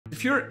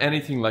If you're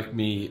anything like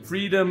me,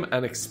 freedom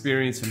and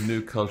experience in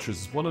new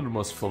cultures is one of the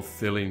most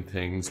fulfilling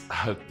things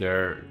out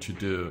there to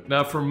do.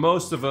 Now, for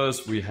most of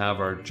us, we have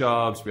our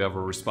jobs, we have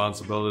our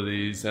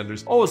responsibilities, and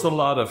there's always a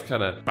lot of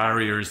kind of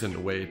barriers in the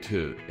way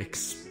to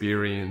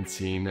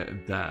experiencing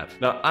that.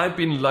 Now, I've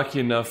been lucky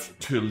enough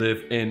to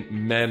live in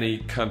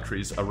many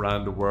countries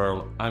around the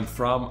world. I'm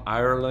from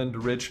Ireland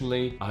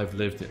originally. I've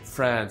lived in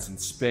France, in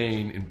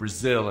Spain, in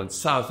Brazil, in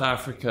South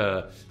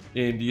Africa,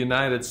 in the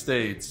United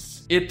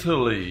States,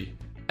 Italy,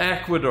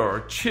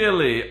 Ecuador,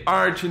 Chile,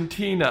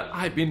 Argentina.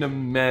 I've been to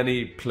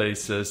many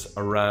places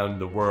around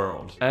the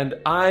world. And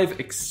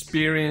I've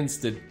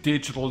experienced the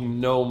digital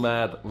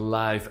nomad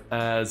life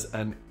as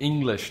an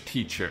English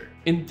teacher.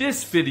 In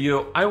this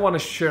video, I want to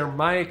share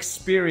my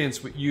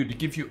experience with you to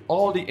give you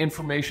all the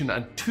information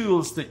and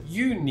tools that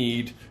you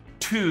need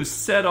to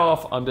set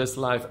off on this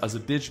life as a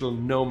digital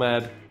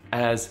nomad,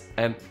 as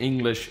an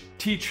English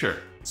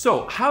teacher.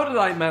 So, how did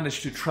I manage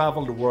to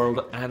travel the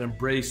world and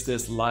embrace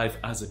this life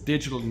as a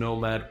digital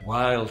nomad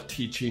while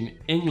teaching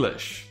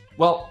English?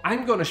 Well,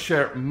 I'm going to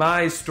share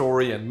my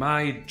story and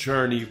my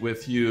journey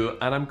with you,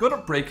 and I'm going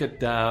to break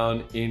it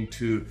down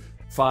into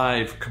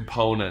 5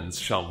 components,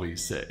 shall we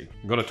say.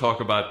 I'm going to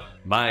talk about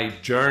my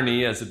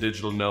journey as a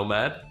digital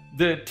nomad,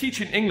 the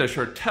teaching English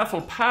or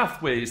TEFL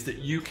pathways that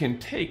you can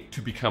take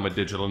to become a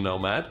digital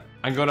nomad.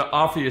 I'm going to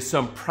offer you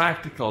some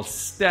practical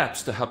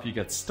steps to help you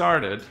get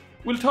started.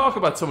 We'll talk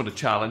about some of the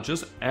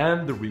challenges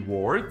and the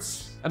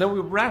rewards, and then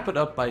we'll wrap it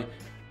up by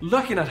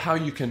looking at how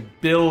you can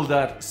build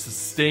that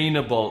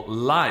sustainable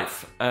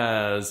life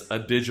as a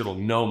digital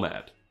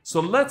nomad.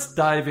 So let's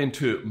dive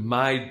into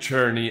my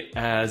journey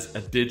as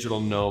a digital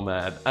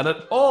nomad. And it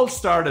all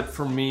started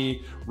for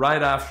me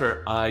right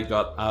after I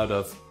got out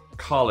of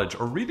college,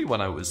 or really when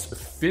I was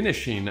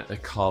finishing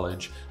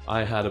college.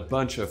 I had a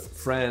bunch of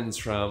friends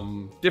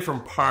from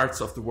different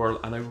parts of the world,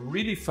 and I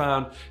really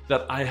found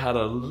that I had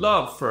a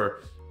love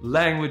for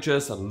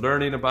languages and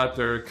learning about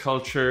their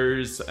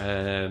cultures,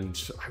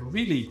 and I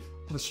really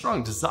had a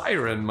strong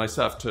desire in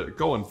myself to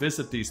go and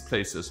visit these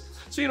places.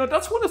 So,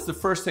 that's one of the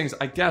first things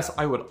I guess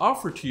I would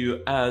offer to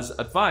you as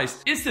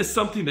advice. Is this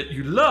something that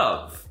you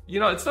love?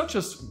 It's not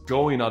just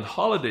going on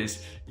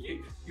holidays.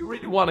 You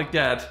really want to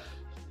get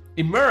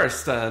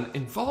immersed and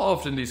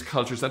involved in these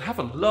cultures and have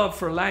a love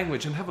for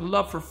language and have a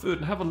love for food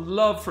and have a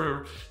love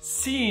for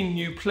seeing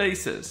new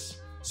places.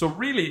 So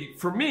really,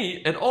 for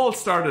me, it all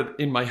started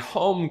in my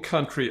home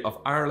country of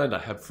Ireland. I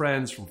had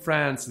friends from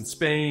France and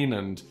Spain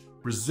and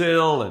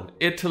Brazil and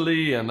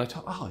Italy, and I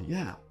thought, oh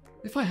yeah,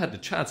 if I had the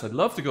chance, I'd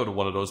love to go to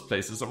one of those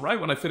places. And right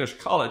when I finished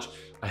college,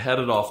 I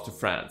headed off to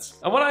France.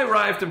 And when I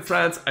arrived in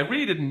France, I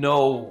really didn't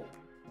know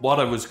what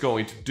I was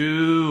going to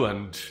do,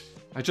 and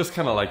I just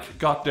kind of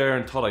got there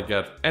and thought I'd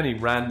get any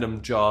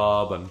random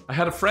job. And I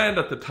had a friend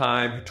at the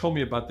time who told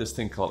me about this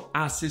thing called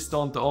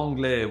assistant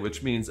d'anglais,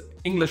 which means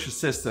English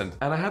assistant.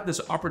 And I had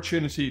this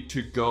opportunity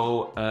to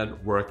go and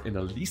work in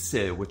a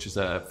lycée, which is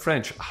a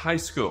French high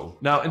school.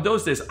 Now, in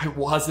those days, I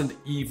wasn't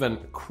even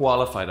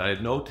qualified. I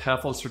had no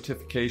TEFL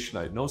certification.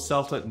 I had no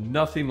CELTA,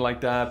 nothing like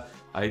that.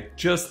 I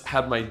just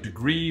had my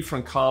degree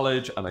from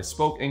college, and I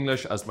spoke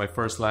English as my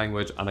first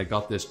language, and I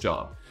got this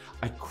job.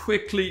 I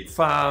quickly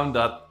found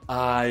that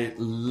I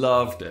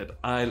loved it.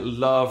 I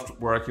loved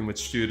working with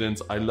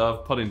students. I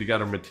loved putting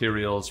together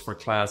materials for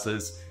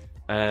classes.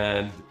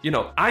 And,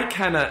 I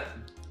kind of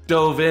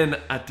dove in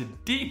at the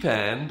deep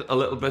end a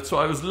little bit. So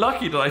I was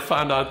lucky that I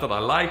found out that I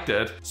liked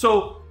it.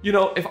 So,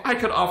 if I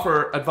could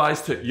offer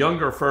advice to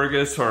younger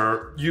Fergus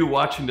or you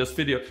watching this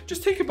video,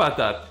 just think about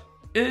that.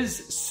 Is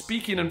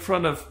speaking in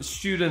front of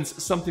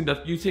students something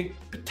that you think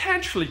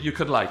potentially you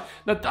could like?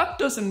 Now, that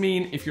doesn't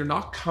mean if you're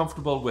not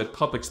comfortable with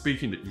public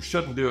speaking that you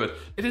shouldn't do it.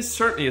 It is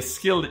certainly a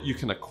skill that you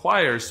can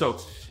acquire. So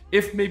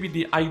if maybe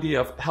the idea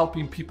of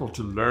helping people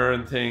to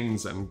learn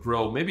things and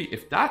grow, maybe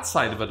if that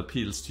side of it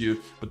appeals to you,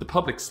 but the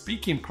public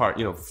speaking part,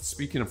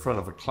 speaking in front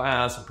of a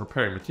class and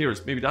preparing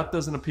materials, maybe that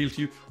doesn't appeal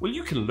to you, well,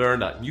 you can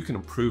learn that and you can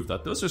improve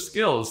that. Those are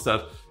skills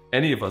that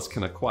any of us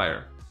can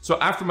acquire. So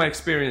after my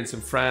experience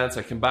in France,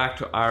 I came back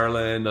to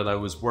Ireland, and I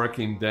was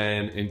working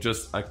then in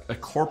just a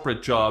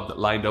corporate job that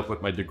lined up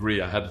with my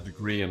degree. I had a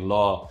degree in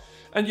law.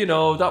 And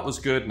that was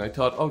good. And I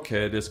thought,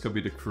 okay, this could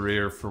be the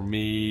career for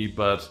me.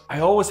 But I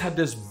always had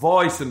this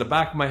voice in the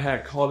back of my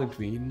head calling to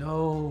me,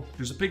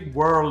 there's a big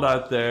world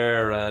out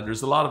there, and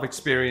there's a lot of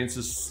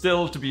experiences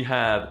still to be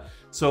had.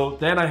 So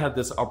then I had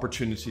this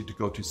opportunity to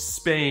go to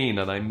Spain,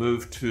 and I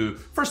moved to,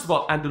 first of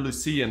all,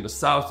 Andalusia in the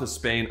south of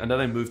Spain, and then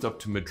I moved up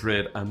to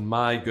Madrid, and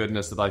my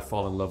goodness did I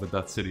fall in love with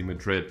that city,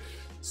 Madrid.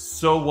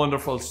 So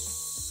wonderful,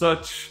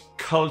 such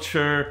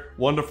culture,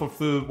 wonderful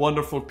food,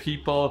 wonderful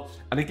people.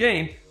 And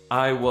again,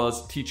 I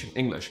was teaching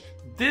English.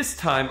 This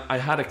time I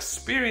had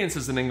experience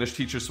as an English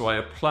teacher, so I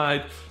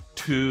applied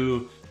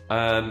to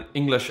an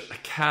English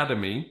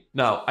academy.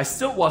 Now, I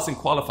still wasn't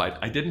qualified.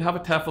 I didn't have a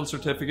TEFL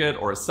certificate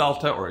or a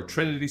CELTA or a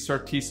Trinity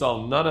Cert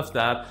TESOL, none of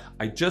that.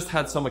 I just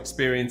had some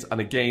experience,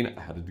 and again,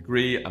 I had a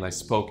degree and I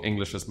spoke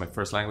English as my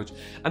first language.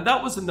 And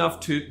that was enough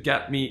to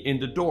get me in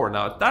the door.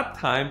 Now, at that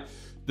time,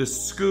 the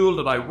school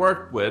that I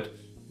worked with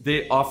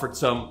they offered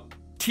some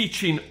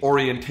teaching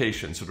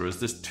orientation. So there was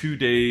this 2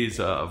 days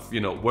of,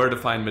 where to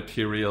find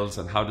materials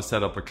and how to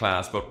set up a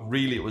class, but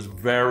really it was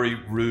very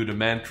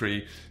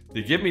rudimentary.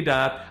 They give me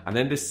that, and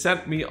then they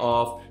sent me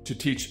off to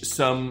teach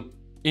some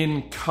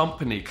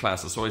in-company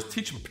classes. So I was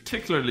teaching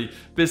particularly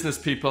business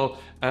people,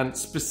 and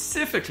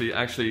specifically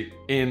actually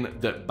in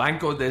the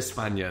Banco de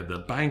España, the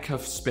Bank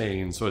of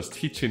Spain. So I was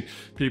teaching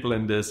people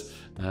in this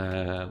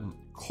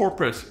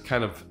corporate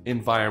kind of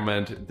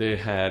environment. They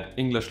had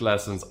English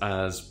lessons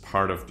as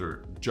part of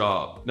their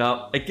job.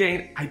 Now,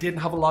 again, I didn't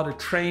have a lot of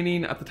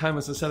training at the time.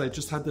 As I said, I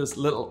just had this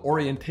little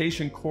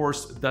orientation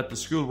course that the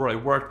school where I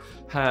worked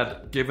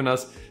had given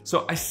us.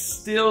 So I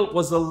still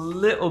was a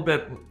little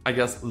bit, I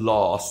guess,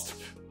 lost.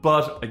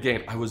 But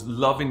again, I was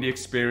loving the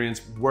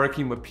experience,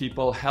 working with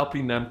people,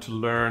 helping them to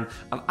learn.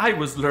 And I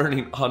was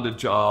learning on the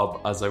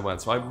job as I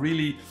went. So I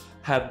really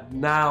had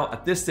now,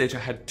 at this stage, I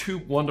had 2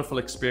 wonderful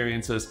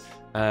experiences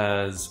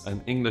as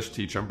an English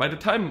teacher. And by the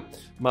time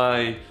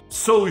my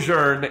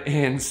sojourn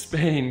in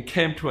Spain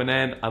came to an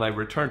end and I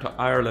returned to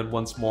Ireland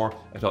once more,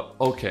 I thought,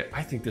 okay,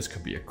 I think this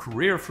could be a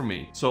career for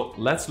me. So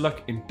let's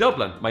look in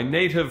Dublin, my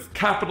native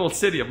capital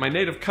city of my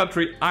native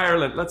country,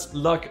 Ireland. Let's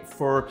look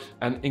for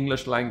an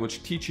English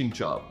language teaching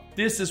job.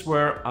 This is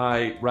where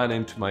I ran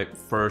into my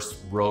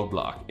first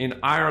roadblock. In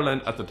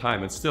Ireland at the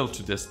time, and still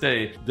to this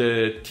day,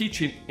 the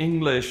teaching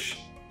English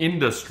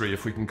industry,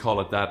 if we can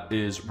call it that,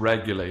 is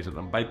regulated.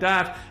 And by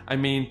that, I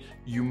mean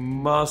you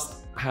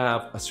must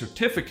have a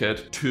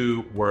certificate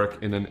to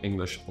work in an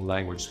English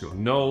language school.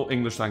 No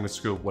English language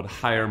school would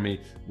hire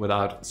me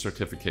without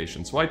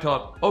certification. So I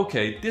thought,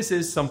 okay, this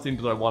is something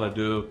that I want to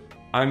do.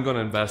 I'm going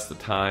to invest the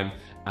time.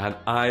 And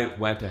I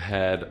went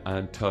ahead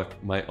and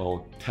took my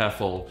own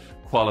TEFL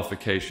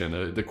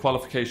qualification. The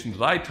qualification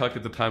that I took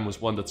at the time was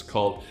one that's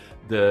called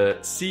the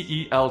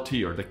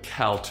CELT, or the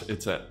CELT.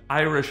 It's an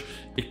Irish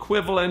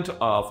equivalent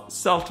of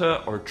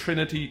CELTA or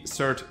Trinity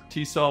Cert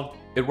TESOL.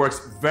 It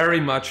works very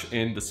much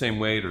in the same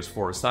way. There's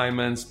 4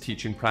 assignments,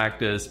 teaching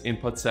practice,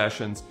 input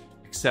sessions,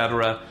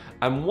 etc.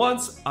 And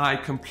once I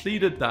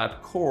completed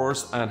that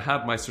course and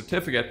had my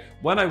certificate,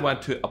 when I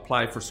went to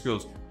apply for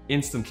schools,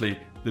 instantly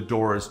the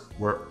doors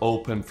were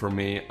open for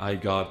me. I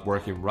got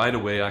working right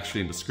away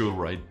actually in the school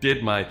where I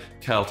did my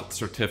CELT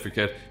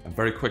certificate, and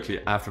very quickly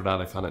after that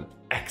I found an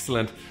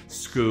excellent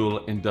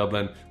school in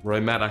Dublin where I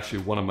met actually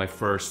one of my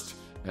first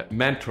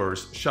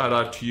mentors. Shout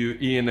out to you,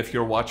 Ian, if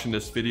you're watching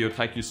this video.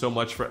 Thank you so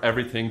much for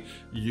everything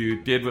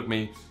you did with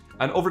me.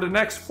 And over the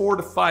next 4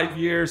 to 5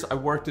 years, I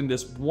worked in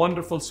this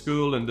wonderful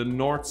school in the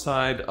north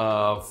side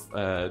of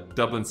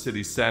Dublin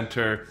city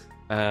centre,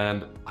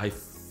 and I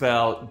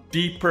fell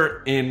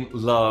deeper in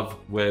love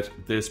with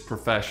this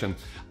profession.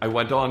 I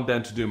went on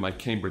then to do my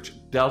Cambridge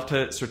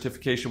Delta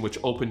certification, which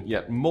opened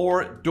yet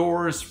more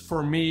doors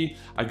for me.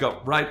 I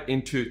got right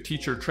into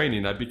teacher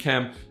training. I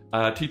became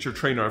a teacher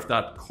trainer of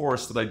that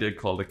course that I did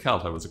called the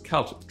CELT. I was a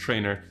CELT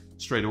trainer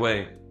straight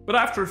away. But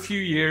after a few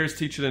years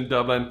teaching in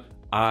Dublin,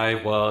 I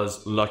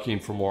was looking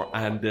for more,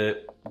 and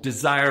the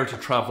desire to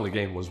travel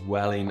again was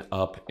welling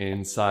up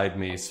inside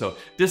me. So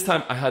this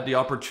time I had the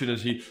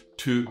opportunity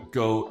to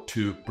go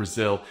to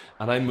Brazil,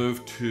 and I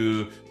moved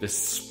to the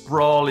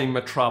sprawling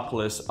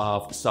metropolis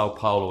of Sao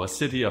Paulo, a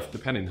city of,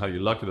 depending how you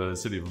look at it, a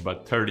city of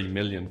about 30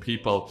 million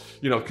people.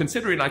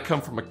 Considering I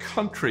come from a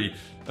country,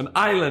 an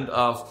island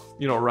of,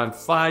 around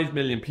 5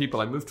 million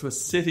people, I moved to a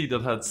city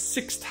that had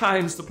 6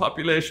 times the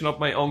population of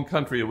my own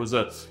country. It was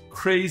a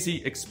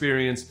crazy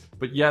experience,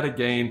 but yet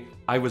again,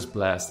 I was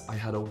blessed. I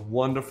had a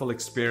wonderful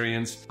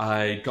experience.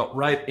 I got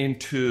right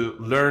into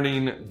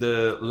learning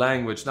the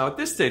language. Now, at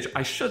this stage,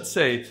 I should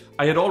say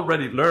I had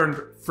already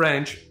learned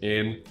French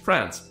in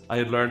France. I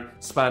had learned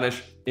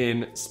Spanish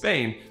in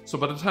Spain. So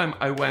by the time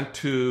I went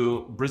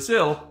to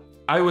Brazil,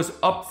 I was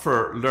up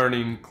for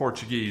learning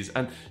Portuguese.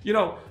 And,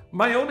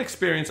 my own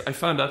experience, I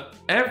found that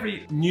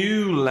every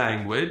new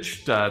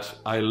language that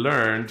I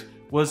learned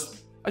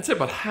was, I'd say,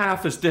 about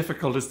half as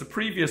difficult as the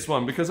previous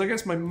one, because I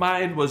guess my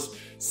mind was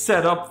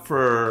set up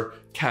for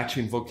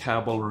catching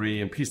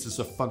vocabulary and pieces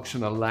of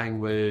functional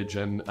language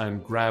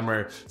and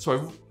grammar. So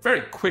I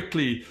very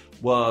quickly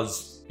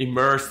was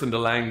immersed in the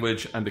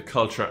language and the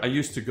culture. I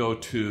used to go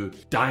to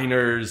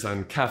diners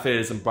and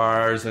cafes and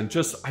bars, and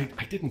just,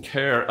 I didn't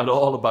care at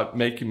all about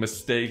making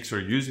mistakes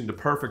or using the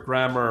perfect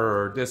grammar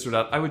or this or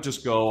that. I would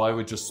just go, I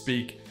would just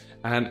speak,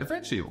 and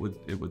eventually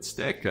it would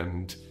stick.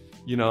 And,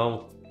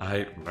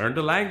 I learned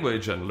the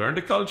language and learned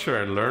the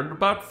culture and learned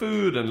about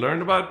food and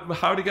learned about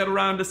how to get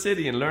around the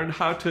city and learned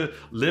how to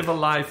live a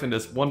life in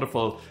this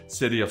wonderful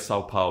city of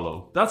Sao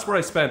Paulo. That's where I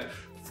spent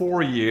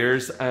 4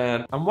 years,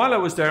 and while I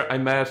was there, I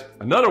met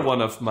another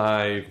one of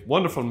my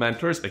wonderful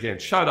mentors. Again,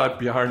 shout out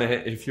Bjarne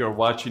if you're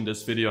watching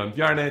this video. And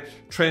Bjarne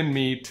trained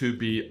me to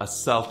be a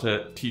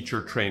CELTA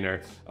teacher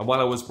trainer. And while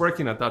I was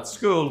working at that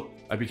school,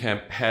 I became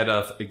head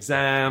of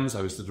exams.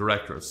 I was the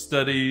director of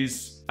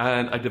studies,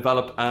 and I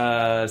developed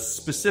a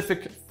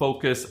specific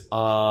focus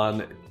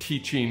on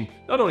teaching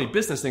not only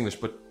business English,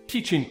 but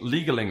teaching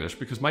legal English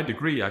because my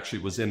degree actually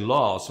was in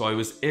law. So I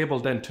was able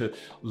then to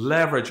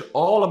leverage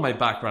all of my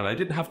background. I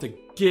didn't have to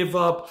give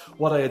up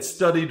what I had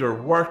studied or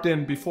worked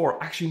in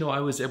before. Actually, no, I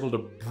was able to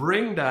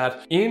bring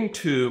that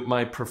into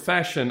my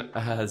profession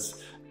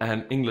as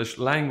an English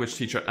language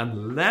teacher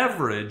and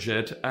leverage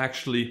it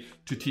actually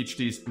to teach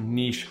these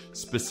niche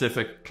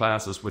specific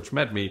classes, which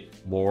made me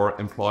more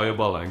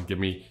employable and give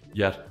me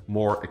yet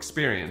more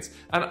experience.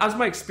 And as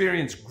my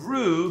experience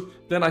grew,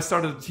 then I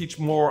started to teach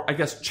more, I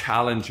guess,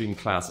 challenging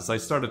classes. I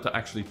started to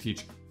actually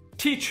teach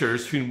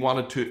teachers who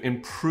wanted to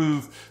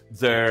improve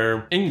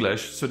their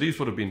English. So these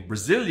would have been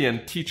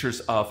Brazilian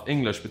teachers of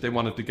English, but they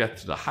wanted to get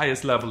to the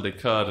highest level they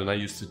could. And I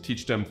used to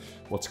teach them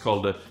what's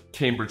called the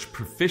Cambridge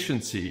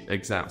Proficiency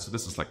Exam. So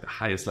this is like the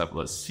highest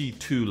level, a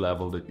C2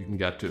 level that you can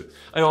get to.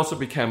 I also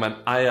became an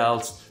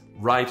IELTS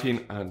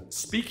writing and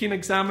speaking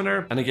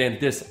examiner. And again,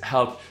 this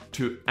helped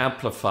to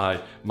amplify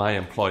my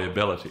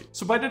employability.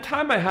 So by the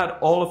time I had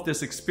all of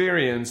this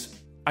experience,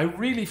 I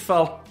really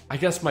felt, I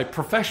guess, my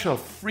professional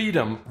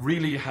freedom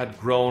really had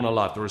grown a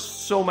lot. There were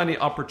so many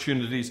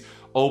opportunities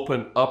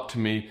open up to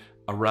me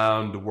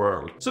around the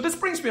world. So this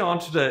brings me on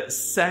to the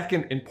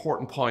second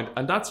important point,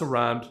 and that's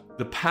around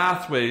the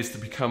pathways to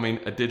becoming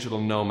a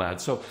digital nomad.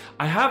 So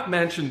I have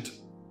mentioned,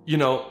 you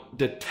know,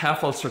 the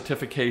TEFL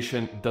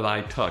certification that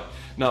I took.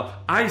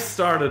 Now, I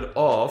started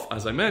off,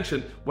 as I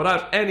mentioned,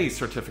 without any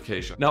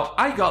certification. Now,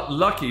 I got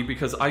lucky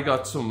because I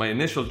got some of my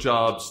initial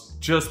jobs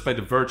just by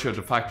the virtue of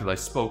the fact that I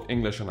spoke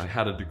English and I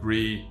had a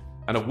degree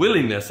and a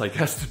willingness, I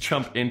guess, to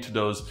jump into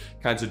those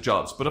kinds of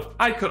jobs. But if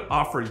I could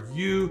offer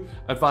you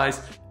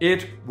advice,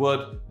 it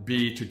would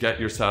be to get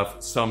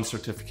yourself some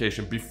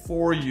certification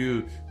before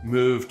you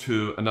move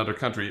to another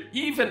country.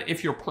 Even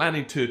if you're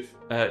planning to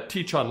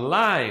teach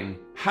online,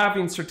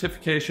 having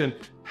certification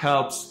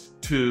helps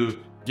to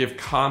give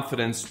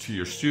confidence to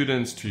your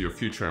students, to your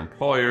future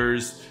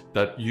employers,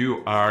 that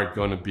you are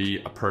going to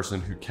be a person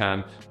who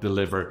can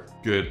deliver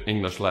good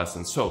English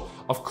lessons. So,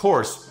 of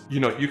course, you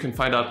know, you can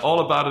find out all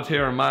about it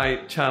here on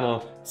my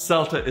channel.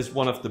 CELTA is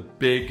one of the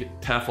big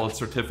TEFL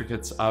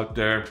certificates out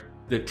there.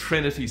 The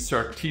Trinity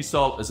Cert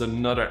TESOL is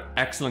another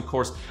excellent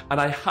course, and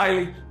I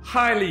highly,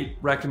 highly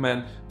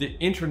recommend the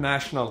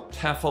International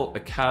TEFL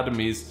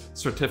Academy's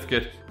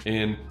certificate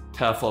in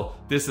TEFL.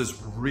 This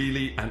is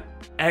really an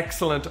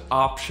excellent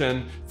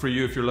option for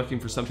you if you're looking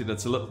for something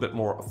that's a little bit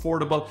more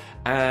affordable.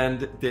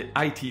 And the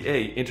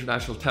ITA,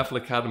 International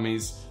TEFL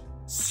Academy's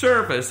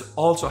service,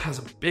 also has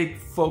a big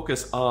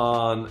focus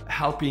on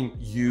helping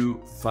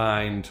you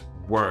find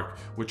work,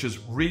 which is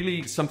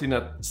really something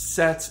that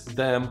sets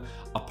them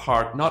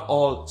apart. Not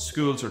all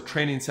schools or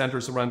training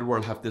centers around the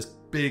world have this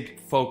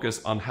big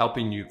focus on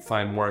helping you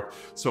find work.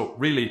 So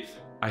really,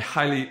 I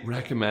highly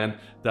recommend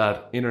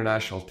that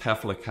International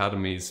TEFL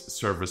Academy's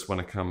service when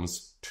it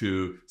comes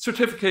to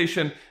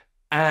certification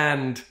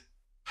and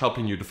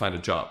helping you to find a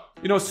job.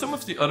 You know, some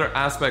of the other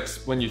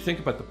aspects when you think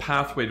about the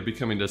pathway to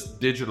becoming this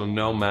digital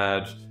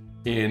nomad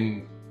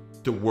in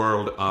the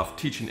world of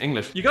teaching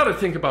English, you got to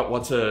think about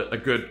what's a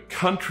good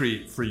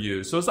country for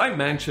you. So as I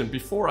mentioned,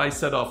 before I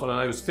set off when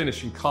I was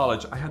finishing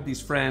college, I had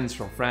these friends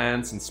from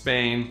France and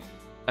Spain,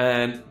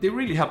 and they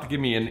really helped to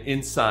give me an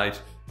insight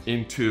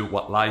into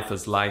what life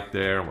is like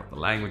there, what the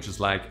language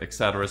is like,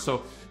 etc.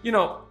 So, you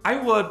know, I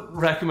would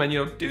recommend,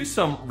 you know, do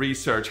some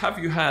research. Have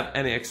you had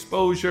any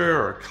exposure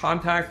or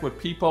contact with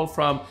people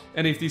from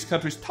any of these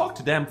countries? Talk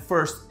to them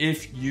first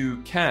if you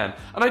can.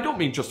 And I don't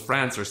mean just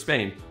France or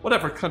Spain.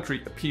 Whatever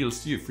country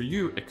appeals to you. For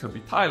you, it could be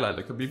Thailand,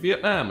 it could be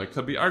Vietnam, it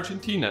could be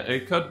Argentina,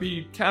 it could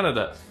be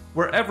Canada.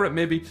 Wherever it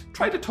may be,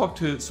 try to talk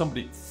to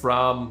somebody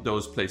from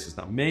those places.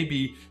 Now,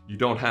 maybe you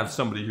don't have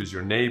somebody who's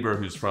your neighbor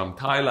who's from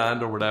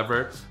Thailand or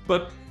whatever,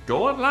 but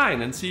go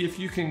online and see if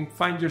you can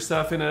find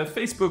yourself in a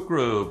Facebook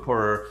group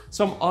or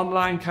some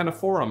online kind of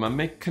forum and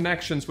make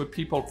connections with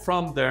people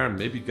from there, and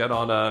maybe get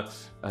on a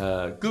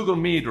Google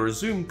Meet or a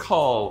Zoom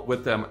call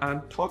with them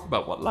and talk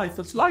about what life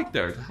is like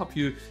there to help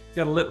you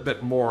get a little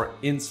bit more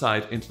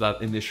insight into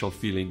that initial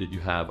feeling that you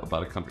have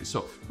about a country.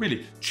 So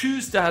really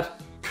choose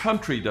that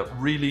country that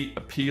really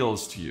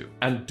appeals to you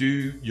and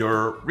do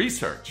your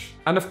research.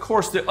 And of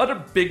course, the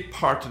other big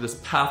part of this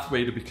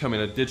pathway to becoming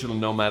a digital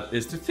nomad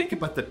is to think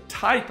about the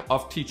type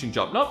of teaching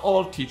job. Not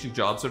all teaching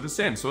jobs are the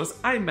same. So as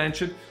I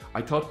mentioned,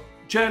 I taught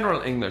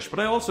general English, but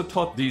I also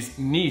taught these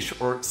niche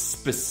or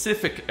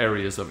specific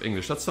areas of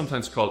English. That's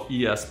sometimes called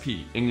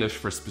ESP, English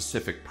for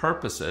Specific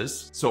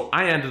Purposes. So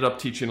I ended up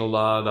teaching a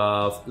lot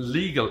of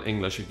legal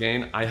English.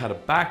 Again, I had a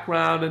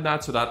background in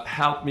that, so that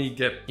helped me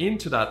get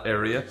into that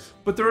area.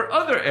 But there are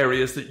other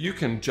areas that you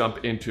can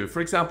jump into.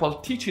 For example,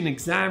 teaching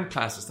exam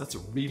classes. That's a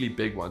really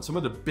big one. Some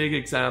of the big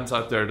exams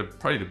out there,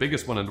 probably the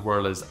biggest one in the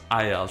world is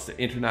IELTS, the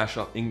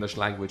International English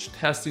Language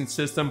Testing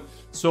System.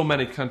 So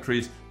many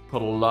countries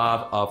put a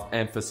lot of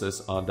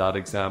emphasis on that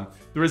exam.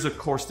 There is, of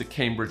course, the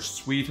Cambridge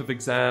suite of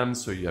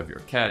exams. So you have your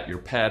CAT, your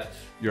PET,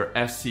 your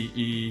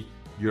FCE,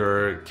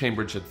 your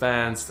Cambridge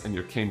Advanced and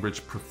your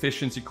Cambridge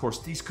Proficiency course.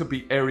 These could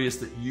be areas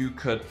that you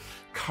could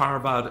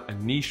carve out a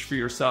niche for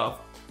yourself.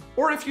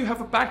 Or if you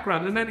have a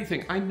background in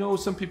anything, I know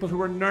some people who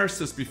were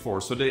nurses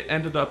before, so they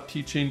ended up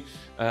teaching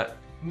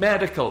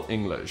medical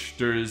English.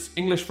 There's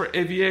English for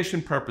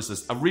aviation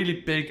purposes. A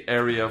really big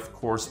area, of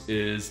course,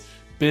 is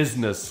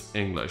business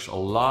English. A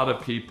lot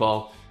of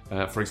people,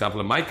 for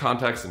example, in my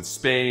context in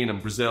Spain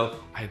and Brazil,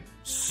 I had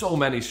so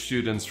many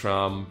students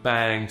from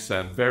banks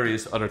and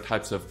various other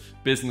types of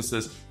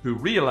businesses who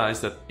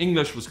realized that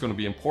English was going to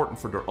be important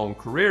for their own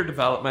career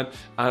development.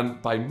 And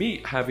by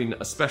me having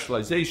a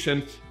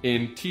specialization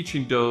in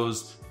teaching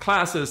those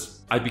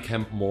classes, I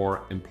became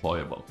more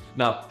employable.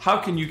 Now, how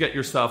can you get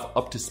yourself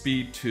up to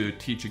speed to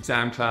teach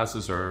exam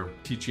classes or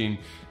teaching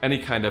any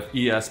kind of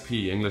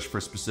ESP, English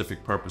for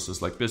specific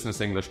purposes, like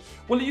business English?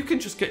 Well, you can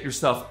just get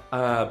yourself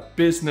a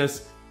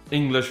business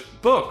English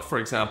book, for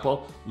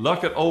example,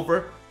 look it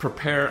over,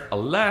 prepare a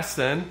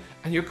lesson,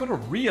 and you're going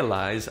to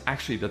realize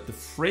actually that the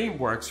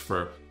frameworks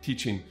for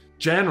teaching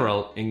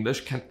general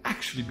English can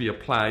actually be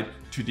applied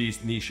to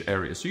these niche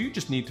areas. So you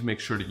just need to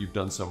make sure that you've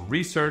done some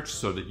research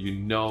so that you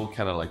know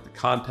kind of like the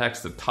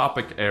context, the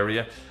topic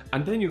area,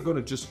 and then you're going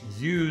to just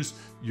use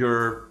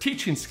your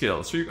teaching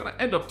skills. So you're going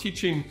to end up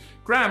teaching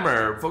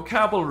grammar,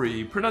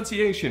 vocabulary,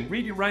 pronunciation,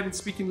 reading, writing,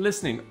 speaking,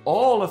 listening,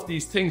 all of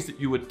these things that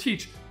you would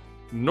teach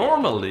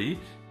normally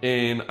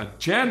in a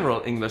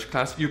general English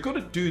class. You're going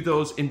to do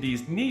those in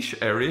these niche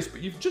areas,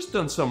 but you've just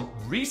done some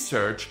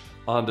research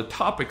on the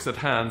topics at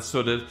hand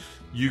so that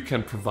you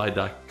can provide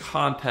that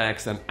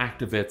context and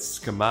activate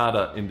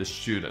schemata in the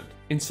student.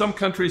 In some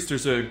countries,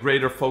 there's a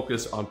greater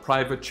focus on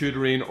private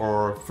tutoring,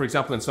 or for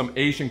example, in some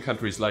Asian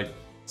countries like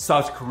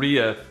South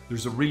Korea,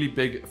 there's a really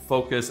big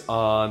focus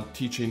on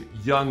teaching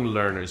young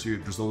learners.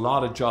 There's a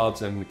lot of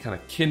jobs in kind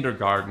of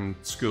kindergarten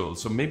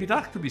schools. So maybe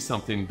that could be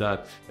something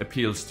that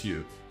appeals to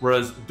you.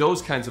 Whereas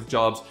those kinds of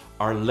jobs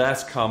are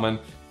less common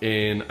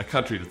in a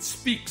country that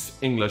speaks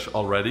English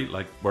already,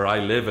 like where I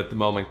live at the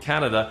moment,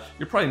 Canada.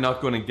 You're probably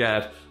not going to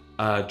get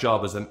a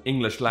job as an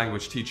English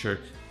language teacher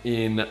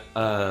in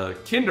a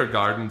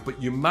kindergarten, but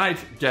you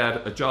might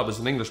get a job as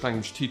an English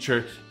language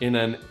teacher in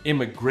an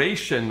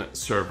immigration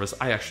service.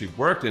 I actually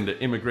worked in the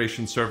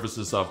immigration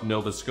services of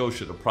Nova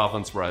Scotia, the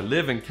province where I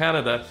live in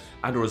Canada,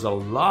 and there was a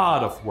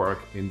lot of work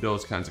in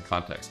those kinds of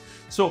contexts.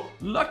 So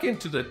look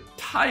into the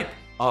type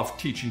of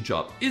teaching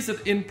job. Is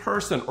it in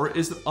person or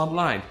is it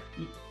online?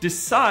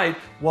 Decide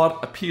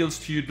what appeals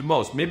to you the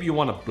most. Maybe you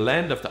want a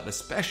blend of that,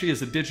 especially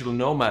as a digital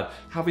nomad.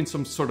 Having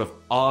some sort of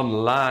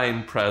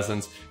online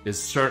presence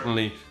is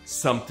certainly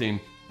something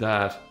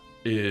that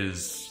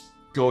is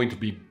going to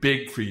be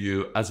big for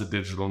you as a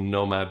digital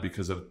nomad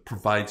because it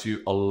provides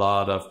you a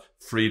lot of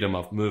freedom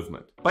of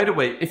movement. By the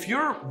way, if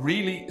you're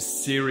really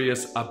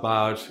serious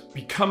about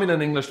becoming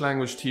an English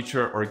language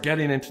teacher or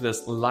getting into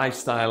this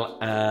lifestyle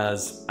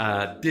as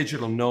a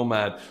digital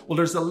nomad, well,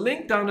 there's a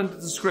link down in the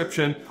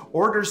description,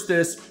 or there's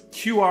this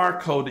QR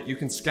code that you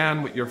can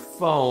scan with your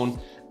phone,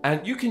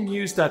 and you can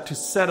use that to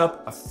set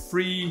up a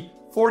free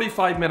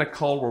 45-minute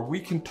call where we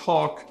can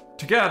talk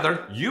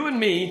together, you and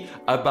me,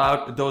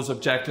 about those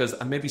objectives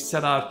and maybe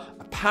set out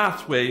a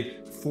pathway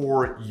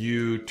for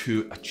you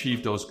to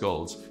achieve those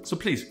goals. So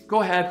please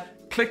go ahead,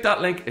 click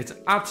that link. It's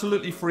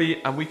absolutely free,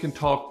 and we can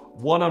talk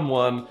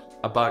one-on-one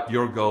about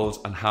your goals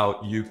and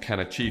how you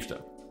can achieve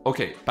them.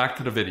 Okay, back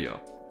to the video.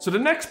 So the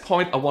next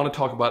point I want to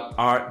talk about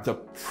are the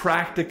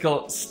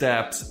practical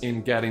steps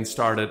in getting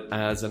started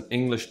as an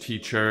English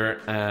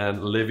teacher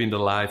and living the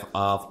life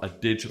of a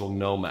digital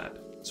nomad.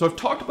 So I've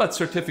talked about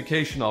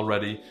certification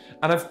already,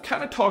 and I've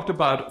kind of talked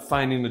about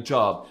finding a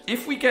job.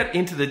 If we get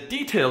into the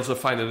details of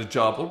finding a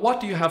job, well, what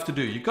do you have to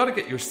do? You've got to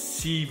get your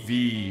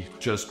CV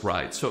just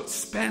right. So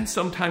spend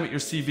some time with your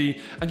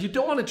CV, and you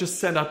don't want to just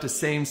send out the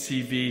same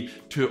CV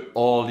to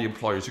all the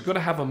employers. You're going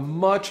to have a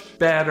much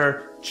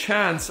better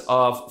chance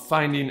of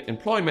finding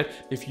employment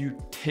if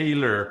you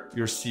tailor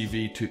your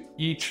CV to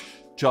each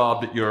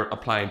job that you're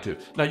applying to.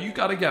 Now, you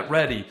got to get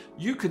ready.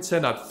 You could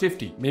send out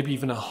 50, maybe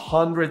even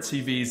 100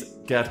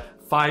 CVs, get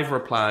 5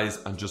 replies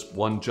and just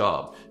 1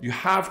 job. You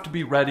have to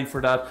be ready for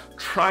that.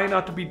 Try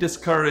not to be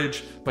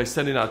discouraged by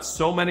sending out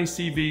so many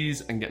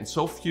CVs and getting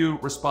so few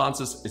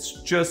responses.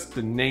 It's just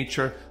the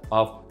nature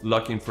of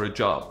looking for a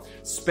job.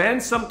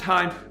 Spend some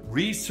time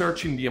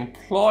researching the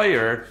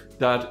employer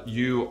that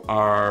you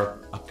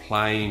are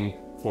applying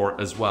for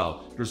as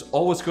well. There's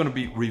always going to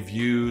be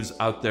reviews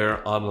out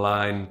there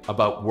online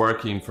about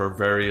working for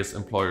various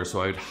employers. So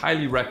I would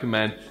highly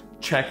recommend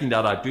checking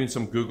that out, doing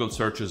some Google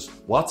searches.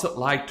 What's it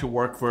like to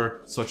work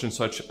for such and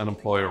such an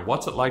employer?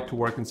 What's it like to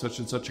work in such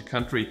and such a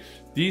country?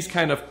 These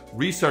kind of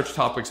research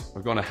topics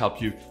are going to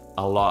help you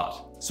a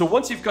lot. So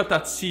once you've got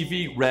that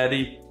CV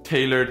ready,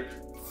 tailored,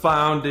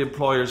 found the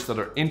employers that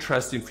are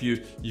interesting for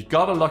you, you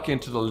got to look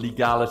into the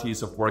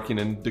legalities of working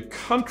in the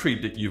country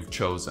that you've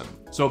chosen.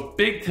 So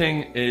big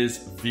thing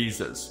is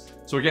visas.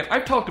 So again,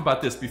 I've talked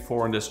about this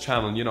before on this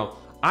channel. You know,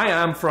 I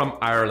am from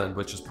Ireland,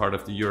 which is part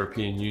of the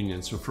European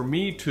Union. So for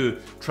me to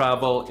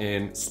travel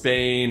in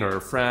Spain or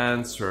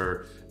France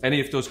or any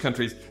of those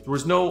countries, there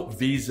was no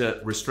visa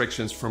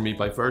restrictions for me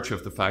by virtue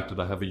of the fact that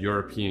I have a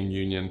European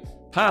Union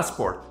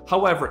passport.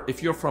 However,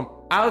 if you're from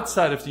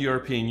outside of the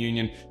European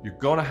Union, you're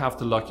going to have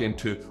to look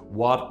into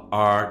what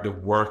are the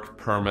work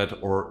permit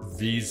or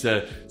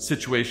visa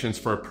situations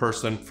for a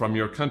person from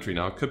your country.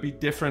 Now, it could be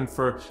different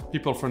for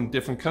people from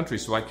different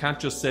countries, so I can't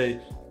just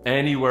say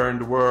anywhere in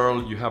the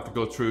world you have to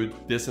go through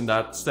this and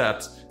that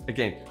steps.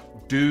 Again,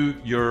 do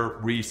your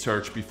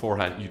research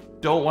beforehand. You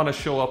don't want to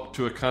show up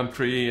to a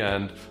country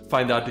and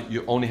find out that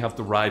you only have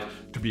the right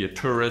to be a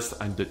tourist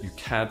and that you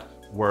can't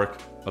work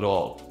at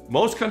all.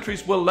 Most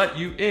countries will let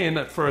you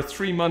in for a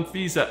 3-month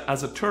visa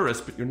as a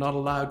tourist, but you're not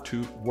allowed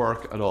to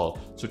work at all.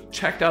 So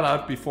check that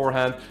out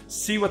beforehand,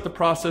 see what the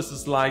process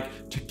is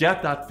like to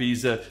get that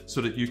visa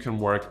so that you can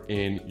work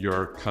in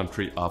your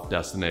country of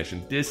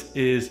destination. This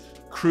is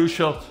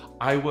crucial.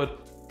 I would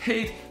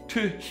hate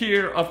to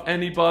hear of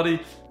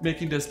anybody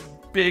making this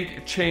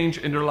big change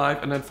in their life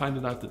and then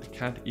finding out that they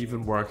can't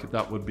even work.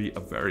 That would be a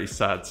very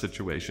sad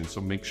situation.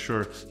 So make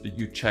sure that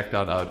you check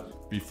that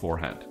out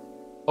beforehand.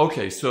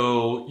 Okay,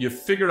 so you've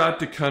figured out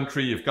the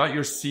country, you've got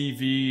your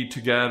CV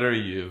together,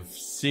 you've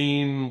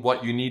seen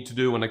what you need to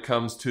do when it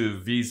comes to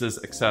visas,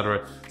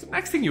 etc. So the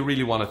next thing you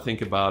really want to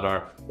think about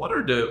are what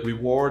are the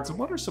rewards and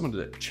what are some of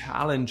the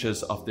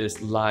challenges of this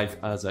life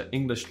as an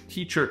English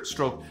teacher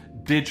stroke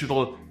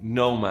digital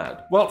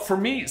nomad? Well, for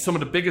me, some of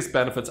the biggest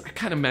benefits, I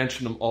kind of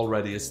mentioned them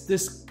already, is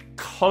this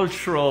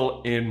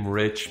cultural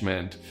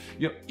enrichment.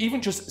 You know,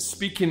 even just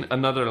speaking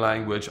another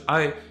language,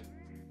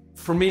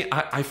 for me,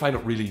 I find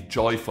it really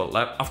joyful.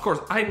 Like, of course,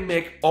 I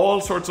make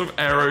all sorts of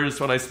errors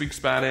when I speak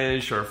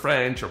Spanish or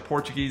French or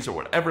Portuguese or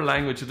whatever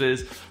language it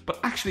is. But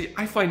actually,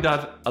 I find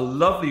that a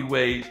lovely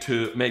way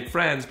to make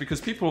friends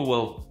because people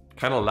will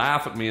kind of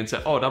laugh at me and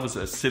say, oh, that was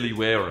a silly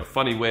way or a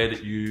funny way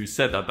that you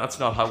said that. That's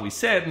not how we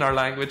say it in our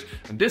language.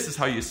 And this is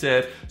how you say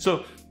it.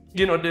 So,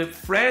 you know, the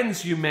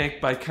friends you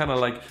make by kind of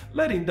like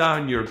letting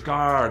down your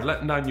guard,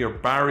 letting down your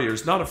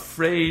barriers, not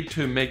afraid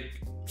to make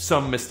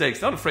some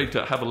mistakes, not afraid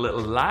to have a little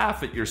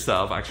laugh at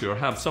yourself actually, or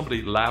have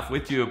somebody laugh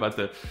with you about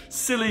the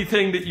silly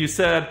thing that you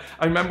said.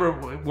 I remember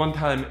one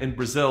time in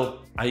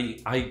Brazil,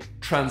 I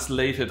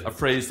translated a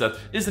phrase that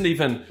isn't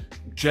even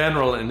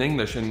general in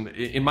English. And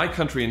in my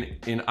country,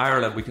 in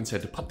Ireland, we can say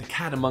to put the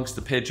cat amongst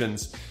the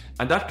pigeons.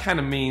 And that kind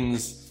of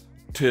means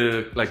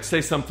to like say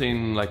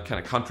something like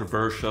kind of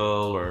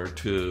controversial or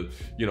to,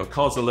 you know,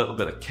 cause a little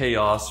bit of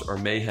chaos or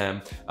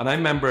mayhem. And I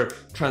remember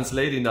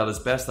translating that as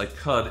best I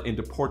could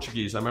into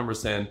Portuguese. I remember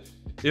saying,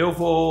 eu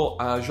vou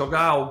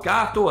jogar o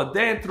gato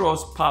adentro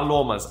as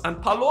palomas.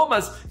 And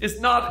palomas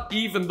is not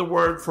even the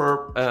word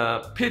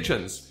for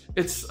pigeons.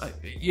 It's,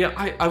 yeah,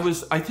 I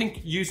was, I think,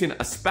 using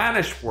a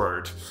Spanish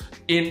word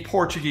in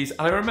Portuguese.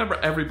 And I remember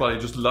everybody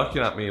just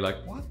looking at me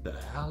like, what the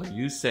hell are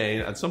you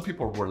saying? And some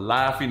people were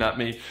laughing at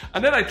me.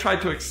 And then I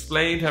tried to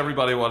explain to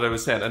everybody what I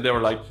was saying. And they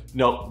were like,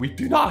 no, we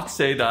do not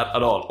say that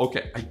at all.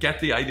 Okay, I get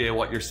the idea of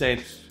what you're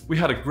saying. We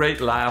had a great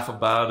laugh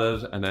about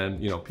it. And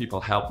then, you know, people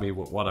helped me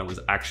with what I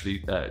was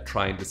actually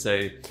trying to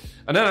say.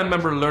 And then I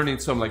remember learning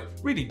some like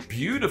really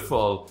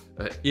beautiful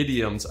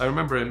idioms. I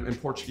remember in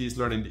Portuguese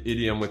learning the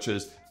idiom, which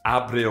is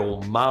abre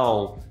o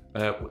mão,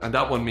 and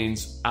that one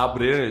means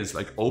abrir is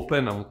like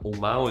open and o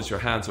mão is your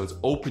hand, so it's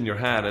open your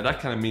hand, and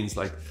that kind of means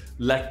like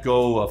let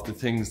go of the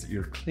things that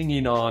you're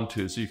clinging on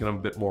to so you can have a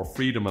bit more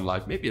freedom in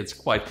life. Maybe it's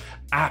quite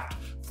apt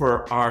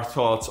for our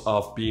thoughts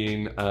of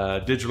being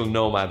a digital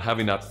nomad,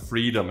 having that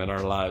freedom in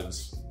our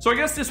lives. So I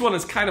guess this one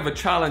is kind of a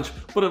challenge,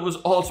 but it was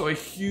also a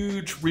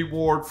huge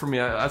reward for me.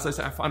 As I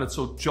said, I found it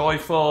so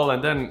joyful,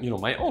 and then, you know,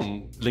 my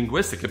own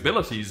linguistic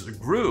abilities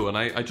grew, and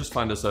I just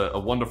found this a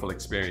wonderful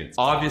experience.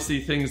 Obviously,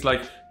 things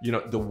like, you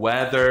know, the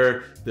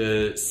weather,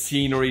 the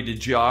scenery, the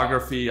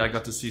geography. I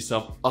got to see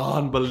some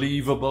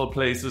unbelievable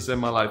places in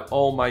my life.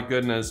 Oh my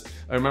goodness.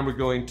 I remember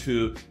going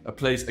to a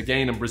place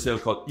again in Brazil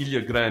called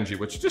Ilha Grande,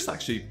 which just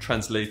actually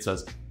translates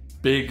as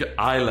big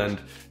island.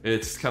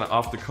 It's kind of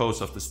off the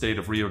coast of the state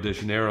of Rio de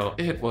Janeiro.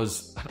 It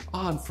was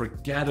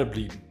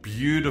unforgettably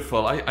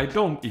beautiful. I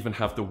don't even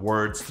have the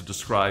words to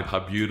describe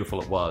how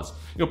beautiful it was.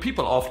 You know,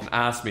 people often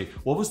ask me,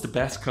 what was the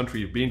best country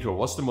you've been to, or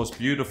what's the most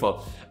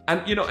beautiful?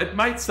 And, you know, it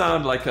might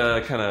sound like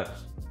a kind of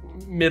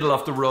middle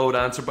of the road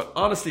answer, but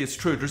honestly it's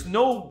true. There's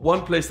no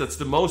one place that's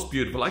the most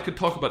beautiful. I could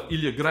talk about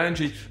Ilha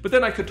Grande, but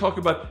then I could talk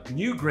about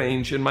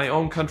Newgrange in my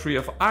own country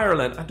of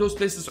Ireland, and those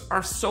places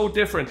are so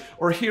different.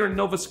 Or here in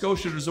Nova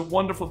Scotia, there's a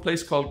wonderful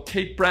place called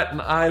Cape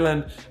Breton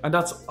Island, and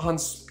that's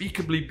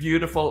unspeakably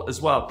beautiful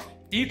as well.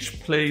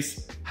 Each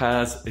place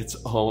has its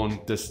own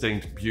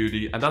distinct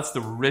beauty, and that's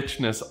the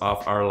richness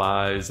of our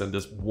lives and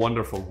this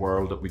wonderful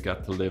world that we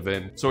get to live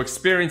in. So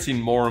experiencing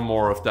more and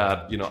more of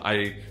that, you know,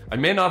 I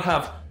may not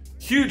have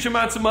huge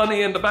amounts of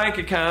money in the bank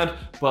account,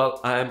 but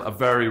I'm a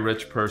very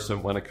rich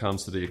person when it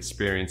comes to the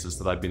experiences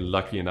that I've been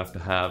lucky enough to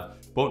have,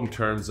 both in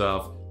terms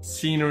of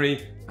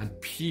scenery and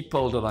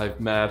people that I've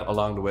met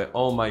along the way.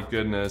 Oh my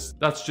goodness,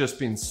 that's just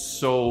been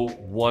so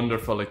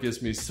wonderful. It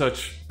gives me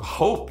such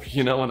hope,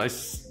 you know, and I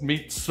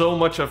meet so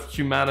much of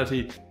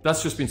humanity.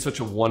 That's just been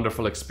such a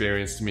wonderful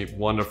experience to meet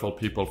wonderful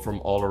people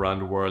from all around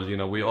the world. You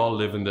know, we all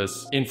live in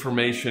this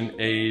information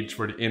age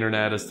where the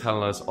internet is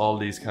telling us all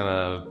these kind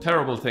of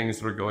terrible things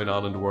that are going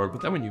on in the world.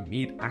 But then when you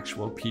meet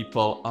actual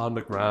people on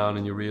the ground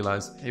and you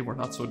realize, hey, we're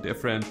not so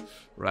different.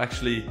 We're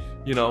actually,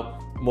 you know,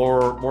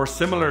 more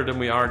similar than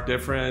we are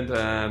different.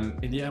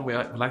 And in the end, we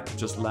like to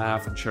just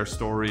laugh and share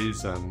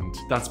stories. And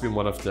that's been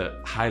one of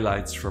the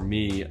highlights for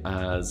me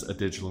as a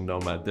digital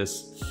nomad,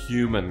 this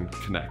human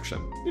connection.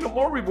 You know,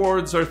 more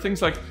rewards are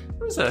things like,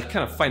 there's a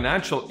kind of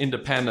financial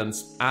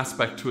independence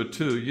aspect to it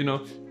too. You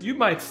know, you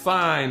might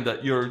find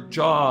that your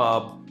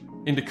job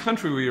in the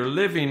country where you're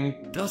living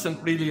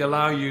doesn't really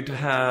allow you to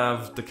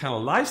have the kind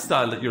of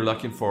lifestyle that you're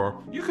looking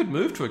for. You could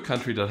move to a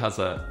country that has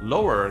a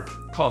lower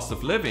cost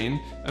of living,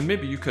 and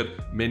maybe you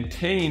could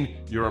maintain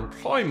your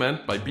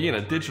employment by being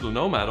a digital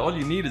nomad. All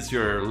you need is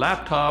your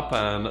laptop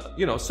and,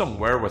 you know, some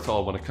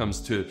wherewithal when it comes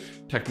to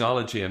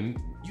technology, and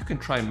you can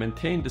try and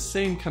maintain the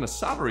same kind of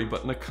salary,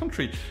 but in a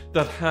country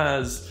that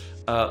has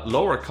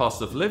lower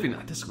cost of living,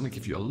 and this is going to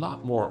give you a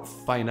lot more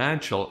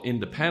financial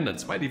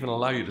independence. Might even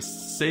allow you to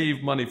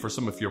save money for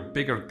some of your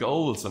bigger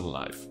goals in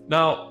life.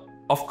 Now,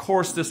 of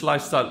course, this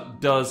lifestyle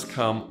does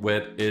come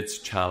with its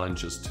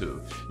challenges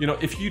too. You know,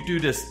 if you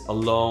do this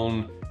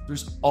alone,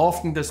 there's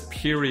often this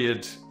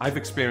period, I've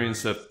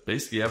experienced it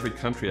basically every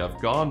country I've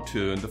gone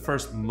to, in the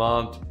first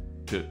month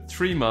to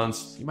 3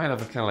 months, you might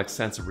have a kind of like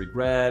sense of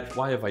regret.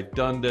 Why have I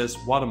done this?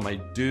 What am I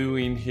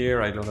doing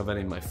here? I don't have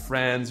any of my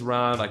friends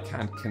around. I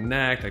can't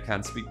connect. I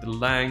can't speak the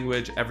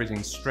language.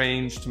 Everything's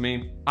strange to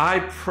me. I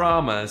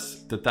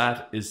promise that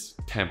that is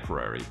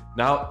temporary.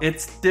 Now,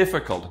 it's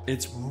difficult.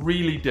 It's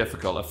really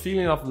difficult. A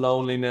feeling of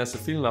loneliness, a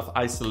feeling of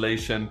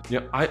isolation.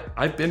 You know,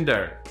 I've been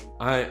there.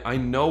 I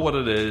know what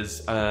it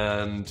is.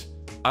 And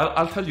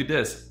I'll tell you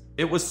this.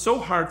 It was so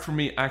hard for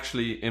me,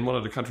 actually, in one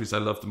of the countries I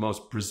love the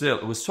most, Brazil.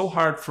 It was so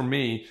hard for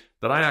me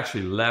that I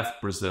actually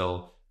left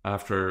Brazil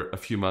after a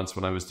few months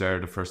when I was there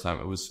the first time.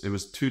 It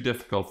was too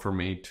difficult for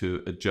me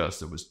to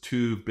adjust. It was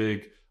too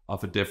big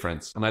of a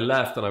difference. And I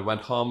left and I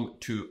went home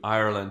to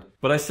Ireland.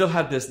 But I still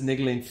had this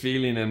niggling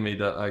feeling in me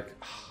that, like,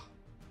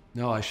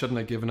 no, I shouldn't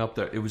have given up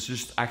there. It was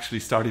just actually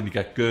starting to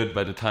get good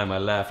by the time I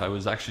left. I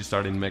was actually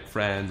starting to make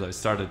friends. I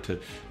started to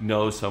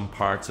know some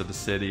parts of the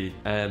city.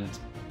 And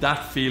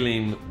that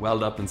feeling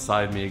welled up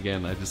inside me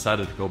again. I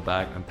decided to go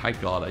back, and thank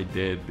God I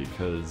did,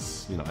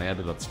 because, you know, I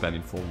ended up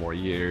spending 4 more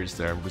years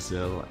there in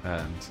Brazil.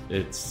 And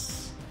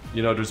it's,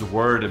 you know, there's a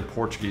word in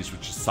Portuguese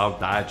which is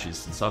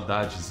saudades, and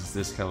saudades is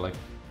this kind of like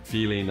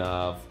feeling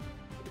of,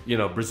 you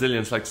know,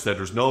 Brazilians like to say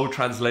there's no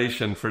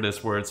translation for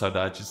this word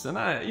saudades, and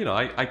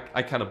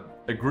I kind of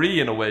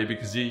agree in a way,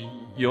 because you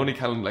only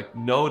kind of like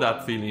know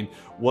that feeling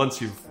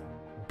once you've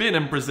been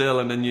in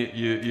Brazil, and then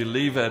you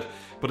leave it.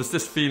 But it's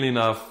this feeling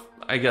of,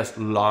 I guess,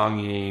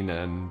 longing,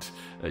 and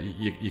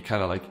you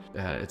kind of like,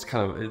 it's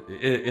kind of,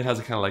 it has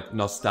a kind of like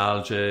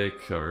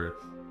nostalgic or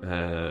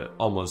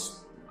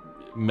almost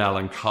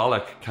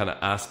melancholic kind of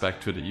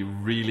aspect to it, that you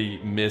really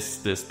miss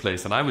this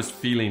place. And I was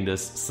feeling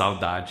this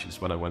saudades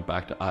when I went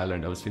back to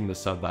Ireland. I was feeling the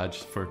saudades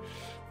for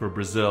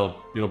Brazil.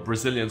 You know,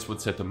 Brazilians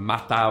would say to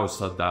matar os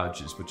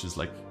saudades, which is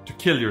like to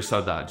kill your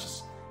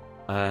saudades.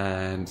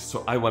 And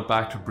so I went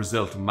back to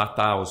Brazil to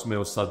matar os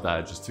meus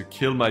saudades, to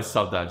kill my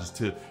saudades,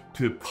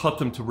 to put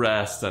them to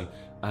rest, and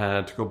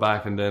to go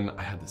back. And then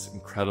I had this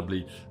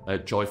incredibly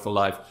joyful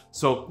life.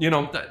 So, you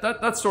know,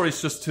 that story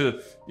is just to,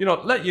 you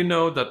know, let you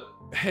know that,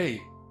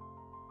 hey,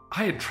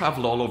 I had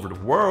traveled all over the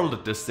world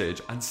at this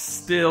stage, and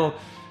still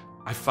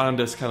I found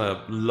this kind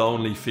of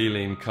lonely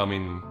feeling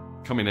coming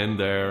in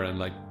there, and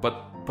like,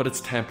 but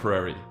it's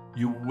temporary.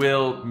 You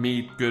will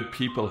meet good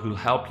people who'll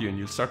help you, and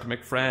you'll start to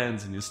make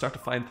friends, and you'll start to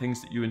find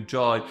things that you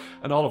enjoy,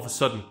 and all of a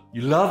sudden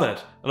you love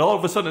it, and all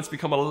of a sudden it's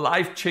become a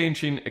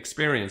life-changing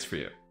experience for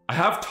you. I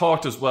have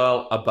talked as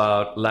well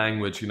about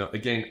language. You know,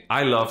 again,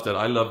 I loved it.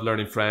 I love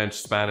learning French,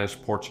 Spanish,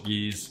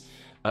 Portuguese,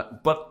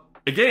 but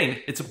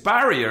again, it's a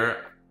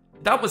barrier.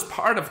 That was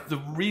part of the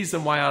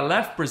reason why I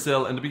left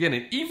Brazil in the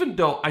beginning. Even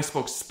though I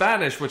spoke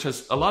Spanish, which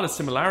has a lot of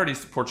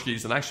similarities to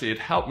Portuguese, and actually it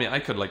helped me. I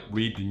could like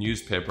read the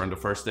newspaper on the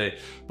first day,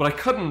 but I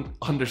couldn't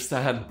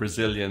understand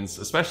Brazilians,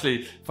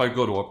 especially if I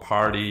go to a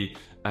party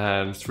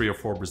and 3 or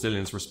 4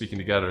 Brazilians were speaking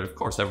together. Of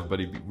course,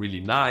 everybody would be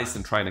really nice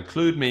and try and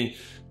include me,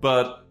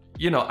 but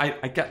you know,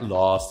 I get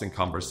lost in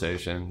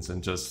conversations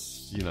and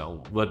just, you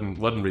know, wouldn't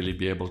really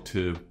be able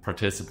to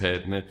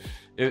participate. And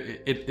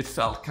it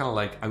felt kind of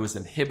like I was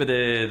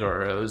inhibited,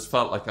 or it was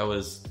felt like I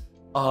was,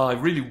 I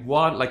really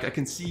want, like, I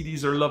can see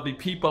these are lovely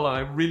people, and I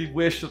really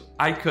wish that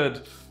I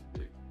could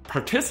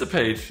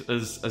participate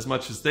as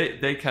much as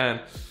they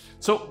can.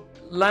 So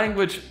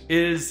language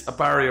is a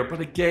barrier, but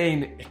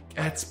again, it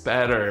gets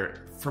better.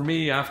 For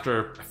me,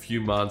 after a few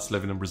months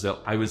living in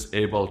Brazil, I was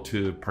able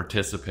to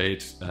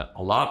participate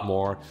a lot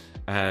more.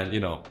 And,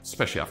 you know,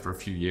 especially after a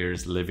few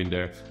years living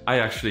there, I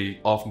actually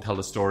often tell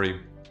the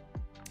story.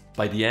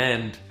 By the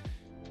end,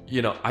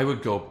 you know, I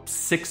would go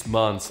 6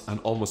 months and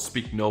almost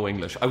speak no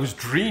English. I was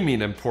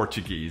dreaming in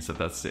Portuguese at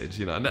that stage,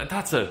 you know, and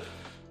that's a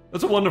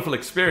wonderful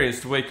experience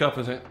to wake up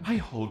and say, my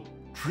whole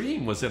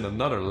dream was in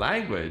another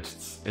language.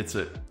 It's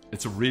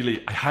a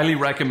really, I highly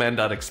recommend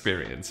that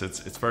experience.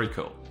 It's very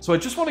cool. So I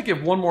just want to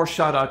give one more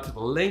shout out to the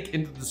link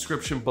in the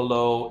description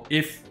below.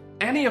 If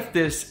any of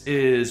this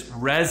is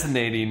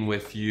resonating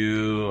with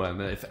you,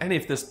 and if any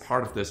of this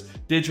part of this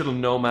digital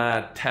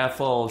nomad,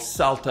 TEFL,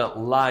 CELTA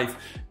life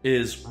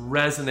is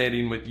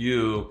resonating with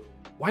you,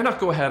 why not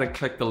go ahead and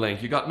click the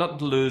link? You got nothing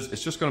to lose.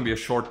 It's just going to be a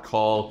short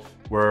call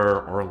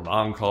or a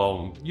long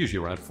call,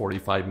 usually around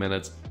 45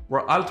 minutes,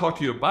 where I'll talk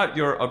to you about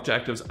your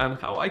objectives and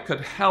how I could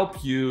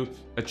help you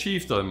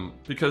achieve them,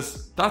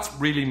 because that's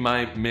really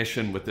my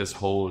mission with this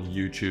whole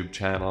YouTube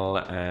channel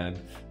and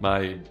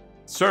my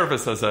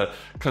service as a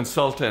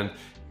consultant.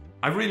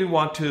 I really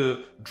want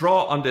to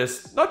draw on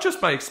this, not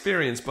just my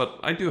experience, but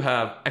I do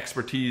have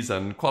expertise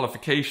and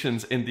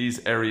qualifications in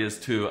these areas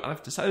too. And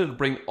I've decided to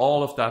bring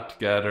all of that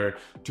together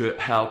to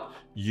help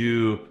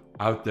you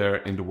out there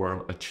in the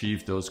world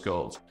achieve those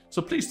goals.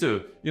 So please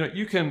do, you know,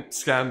 you can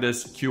scan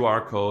this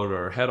QR code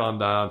or head on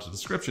down to the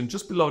description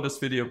just below this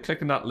video,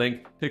 click on that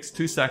link. It takes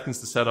 2 seconds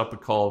to set up a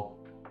call,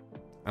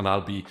 and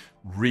I'll be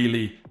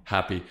really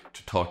happy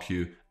to talk to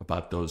you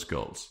about those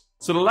goals.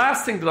 So the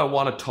last thing that I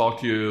want to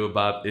talk to you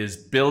about is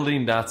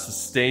building that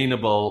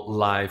sustainable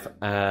life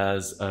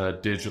as a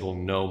digital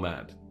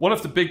nomad. One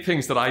of the big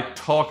things that I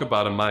talk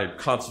about in my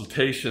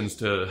consultations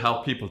to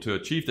help people to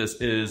achieve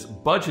this is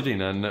budgeting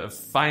and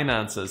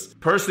finances.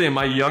 Personally, in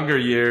my younger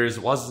years,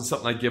 it wasn't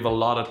something I give a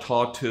lot of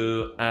thought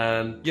to.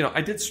 And, you know,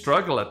 I did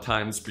struggle at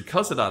times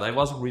because of that. I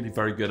wasn't really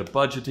very good at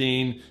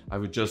budgeting. I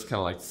would just kind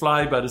of like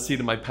fly by the seat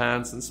of my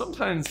pants. And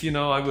sometimes, you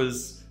know,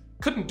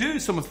 couldn't do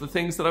some of the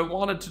things that I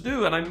wanted to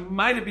do, and I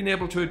might have been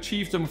able to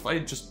achieve them if I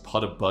had just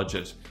put a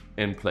budget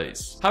in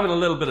place. Having a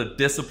little bit of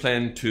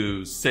discipline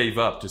to save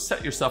up, to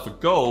set yourself a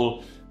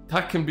goal,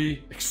 that can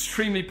be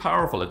extremely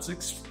powerful. It's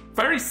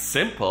very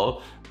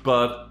simple,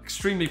 but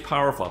extremely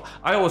powerful.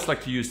 I always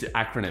like to use the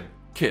acronym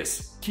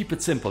KISS, keep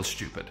it simple,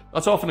 stupid.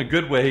 That's often a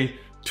good way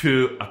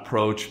to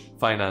approach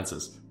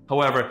finances.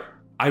 However,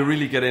 I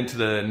really get into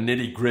the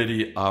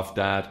nitty-gritty of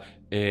that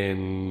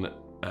in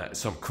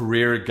some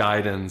career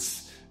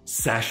guidance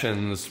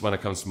sessions when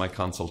it comes to my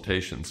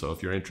consultation. So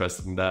if you're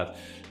interested in that,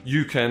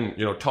 you can,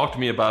 you know, talk to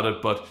me about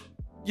it. But,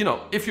 you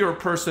know, if you're a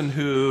person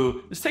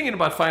who is thinking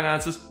about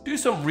finances, do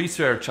some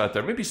research out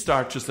there. Maybe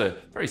start just a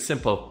very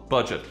simple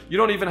budget. You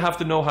don't even have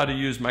to know how to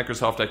use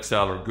Microsoft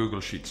Excel or Google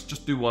Sheets.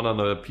 Just do one on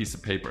a piece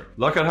of paper.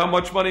 Look at how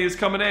much money is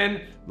coming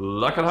in.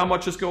 Look at how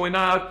much is going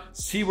out.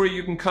 See where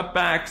you can cut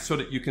back so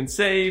that you can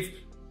save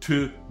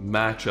to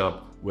match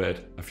up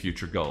with a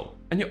future goal.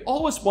 And you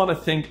always want to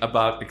think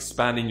about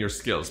expanding your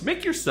skills.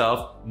 Make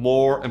yourself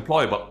more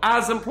employable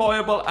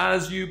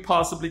as you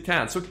possibly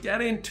can. So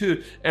get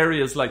into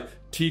areas like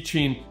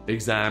teaching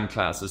exam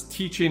classes,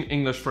 teaching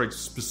English for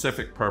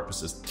specific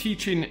purposes,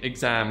 teaching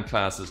exam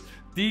classes.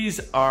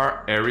 These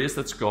are areas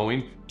that's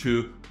going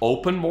to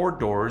open more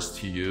doors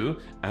to you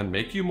and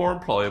make you more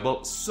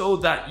employable so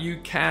that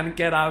you can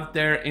get out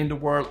there in the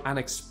world and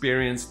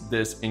experience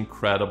this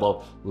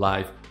incredible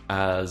life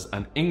as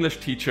an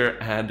English teacher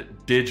and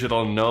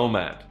digital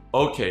nomad.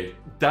 Okay,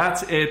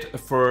 that's it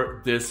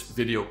for this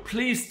video.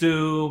 Please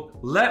do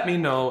let me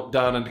know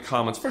down in the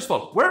comments. First of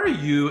all, where are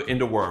you in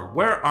the world?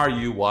 Where are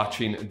you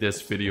watching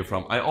this video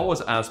from? I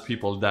always ask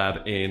people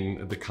that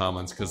in the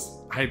comments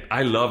because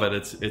I love it.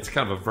 It's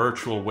kind of a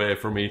virtual way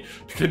for me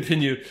to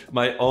continue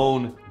my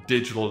own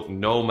digital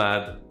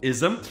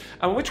nomadism.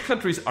 And which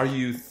countries are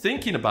you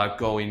thinking about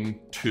going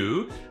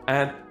to?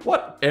 And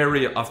what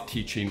area of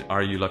teaching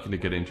are you looking to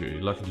get into? Are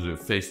you looking to do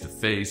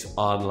face-to-face,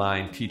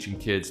 online, teaching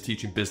kids,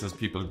 teaching business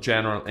people,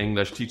 general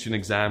English, teaching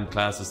exam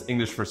classes,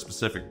 English for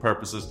specific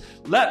purposes?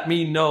 Let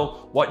me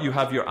know what you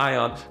have your eye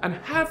on. And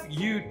have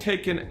you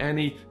taken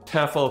any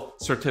TEFL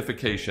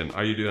certification?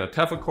 Are you doing a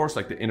TEFL course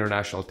like the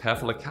International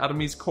TEFL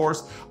Academies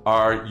course?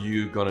 Are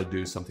you going to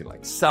do something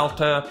like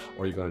CELTA?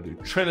 Or are you going to do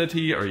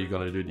Trinity? Or are you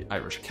going to do the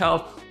Irish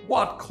Celt?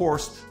 What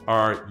course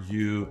are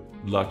you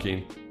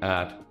looking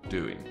at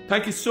doing?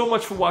 Thank you so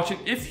much for watching.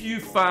 If you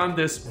found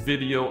this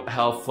video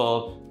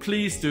helpful,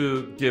 please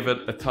do give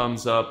it a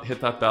thumbs up,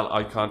 hit that bell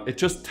icon. It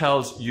just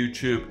tells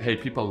YouTube, hey,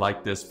 people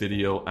like this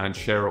video, and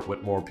share it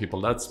with more people.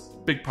 That's a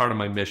big part of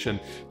my mission,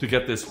 to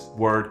get this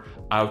word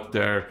out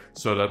there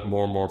so that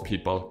more and more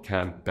people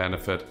can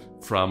benefit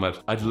from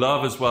it. I'd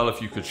love as well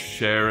if you could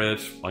share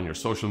it on your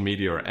social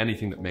media or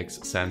anything that makes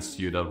sense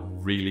to you. That'll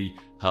really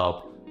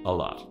help a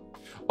lot.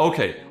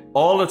 Okay,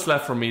 all that's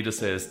left for me to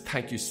say is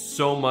thank you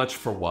so much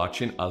for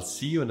watching. I'll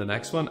see you in the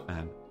next one,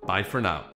 and bye for now.